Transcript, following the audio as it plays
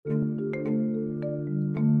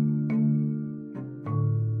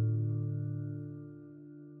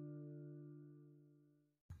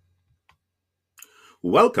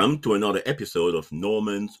Welcome to another episode of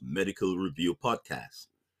Norman's Medical Review Podcast.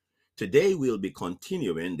 Today we'll be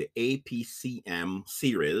continuing the APCM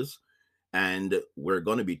series, and we're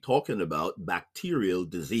going to be talking about bacterial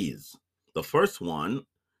disease. The first one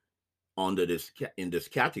in this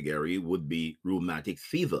category would be rheumatic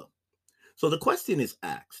fever. So the question is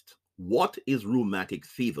asked, what is rheumatic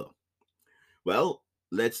fever? Well,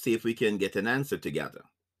 let's see if we can get an answer together.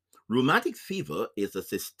 Rheumatic fever is a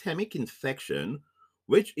systemic infection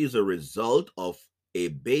which is a result of a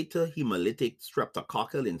beta hemolytic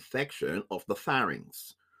streptococcal infection of the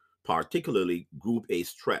pharynx, particularly group A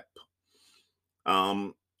strep.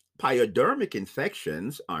 Um, Pyodermic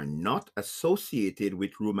infections are not associated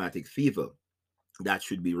with rheumatic fever. That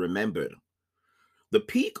should be remembered. The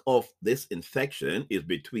peak of this infection is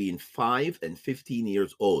between 5 and 15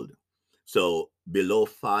 years old. So below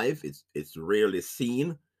 5, it's rarely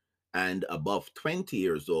seen, and above 20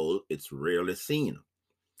 years old, it's rarely seen.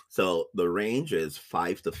 So the range is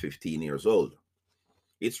 5 to 15 years old.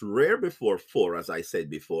 It's rare before 4, as I said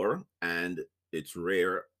before, and it's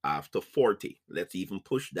rare after 40. Let's even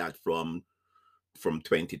push that from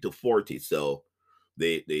 20 to 40. So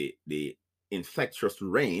the infectious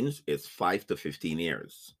range is 5 to 15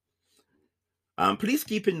 years. Please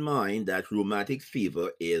keep in mind that rheumatic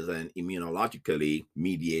fever is an immunologically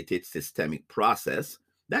mediated systemic process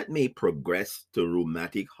that may progress to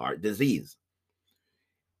rheumatic heart disease.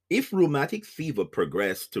 If rheumatic fever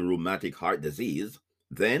progressed to rheumatic heart disease,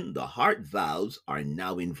 then the heart valves are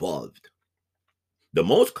now involved. The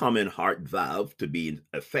most common heart valve to be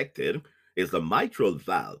affected is the mitral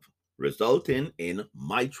valve, resulting in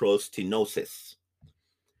mitral stenosis.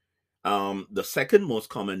 The second most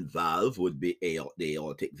common valve would be the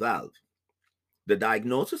aortic valve. The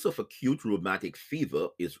diagnosis of acute rheumatic fever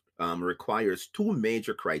requires two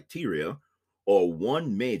major criteria, or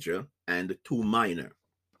one major and two minor.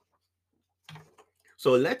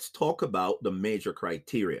 So let's talk about the major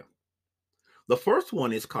criteria. The first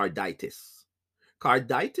one is carditis.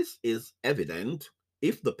 Carditis is evident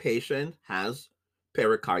if the patient has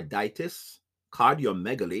pericarditis,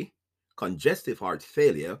 cardiomegaly, congestive heart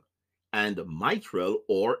failure, and mitral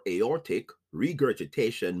or aortic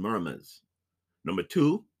regurgitation murmurs. Number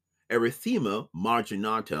two, erythema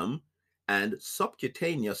marginatum and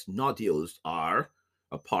subcutaneous nodules are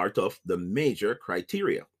a part of the major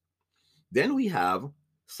criteria. Then we have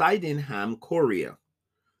Sydenham chorea.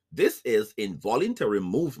 This is involuntary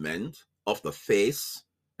movement of the face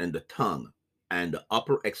and the tongue and the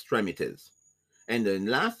upper extremities. And then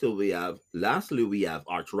lastly we have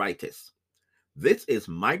arthritis. This is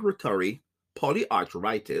migratory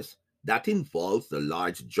polyarthritis that involves the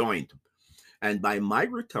large joint. And by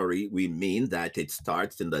migratory, we mean that it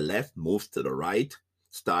starts in the left, moves to the right,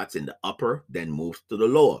 starts in the upper, then moves to the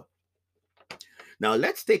lower. Now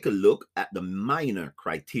let's take a look at the minor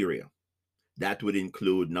criteria. That would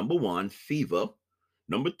include number one, fever,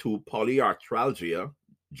 number two, polyarthralgia,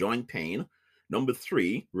 joint pain, number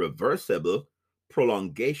three, reversible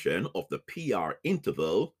prolongation of the PR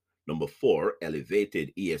interval, number four,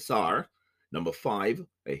 elevated ESR, number five,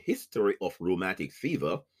 a history of rheumatic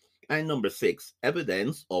fever, and number six,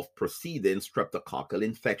 evidence of preceding streptococcal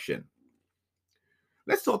infection.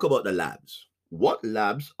 Let's talk about the labs. What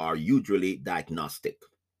labs are usually diagnostic?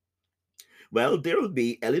 Well, there will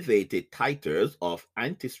be elevated titers of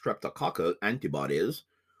anti-streptococcal antibodies,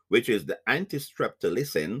 which is the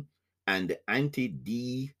anti-streptolysin and the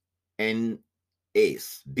anti-DNase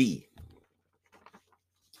B.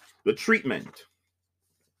 The treatment.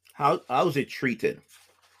 How's it treated?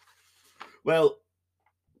 Well,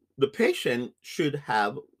 the patient should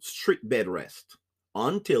have strict bed rest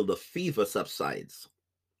until the fever subsides.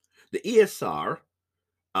 The ESR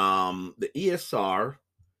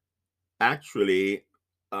actually,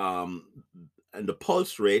 and the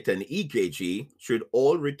pulse rate and EKG should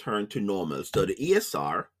all return to normal. So the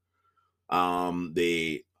ESR,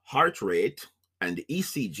 the heart rate, and the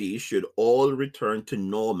ECG should all return to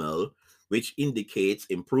normal, which indicates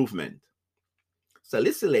improvement.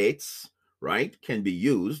 Salicylates, right, can be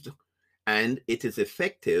used, and it is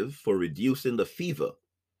effective for reducing the fever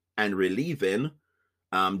and relieving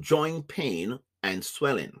joint pain and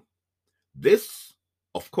swelling. This,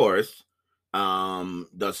 of course,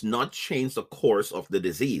 does not change the course of the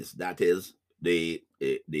disease. That is the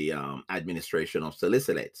administration of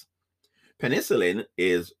salicylates. Penicillin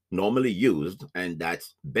is normally used, and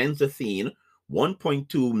that's benzathine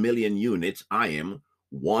 1.2 million units IM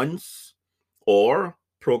once, or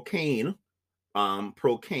procaine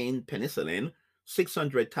penicillin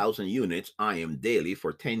 600,000 units IM daily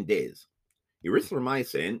for 10 days.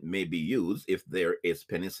 Erythromycin may be used if there is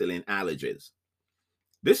penicillin allergies.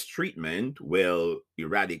 This treatment will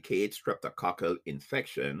eradicate streptococcal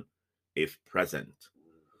infection if present.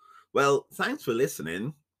 Well, thanks for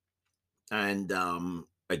listening. And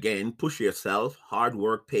again, push yourself. Hard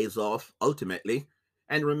work pays off ultimately.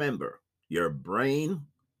 And remember, your brain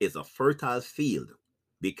is a fertile field.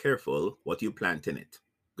 Be careful what you plant in it.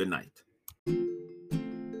 Good night.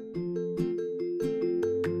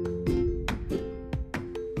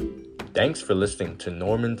 Thanks for listening to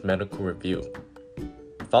Norman's Medical Review.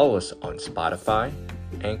 Follow us on Spotify,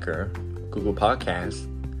 Anchor, Google Podcasts,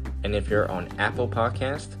 and if you're on Apple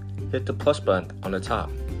Podcasts, hit the plus button on the top.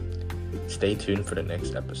 Stay tuned for the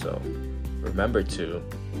next episode. Remember to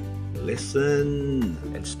listen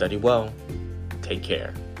and study well. Take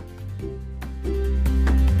care.